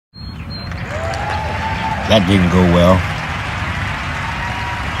That didn't go well.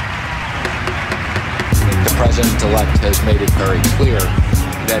 The president-elect has made it very clear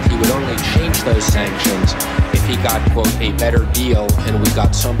that he would only change those sanctions if he got, quote, a better deal and we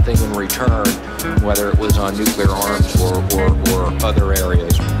got something in return, whether it was on nuclear arms or other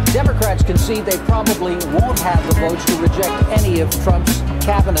areas. Democrats concede they probably won't have the votes to reject any of Trump's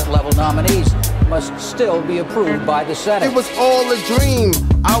cabinet-level nominees. Must still be approved by the Senate. It was all a dream.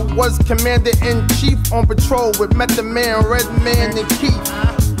 I was commander-in-chief on patrol with Method Man, Redman, and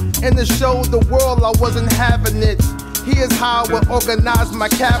Keith. In the show, the world, I wasn't having it. Here's how I would organize my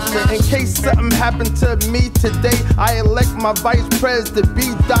cabinet. In case something happened to me today, I elect my vice president to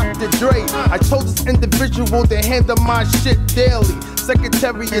be Dr. Dre. I chose this individual to handle my shit daily.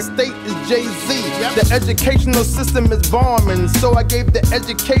 Secretary of State is Jay-Z. The educational system is bombing, so I gave the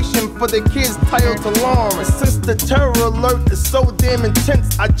education for the kids title to Lawrence. Since the terror alert is so damn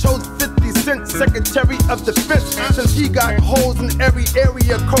intense, I chose 50 Cent, Secretary of Defense. Since he got holes in every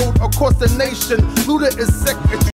area code across the nation, Luda is secretary.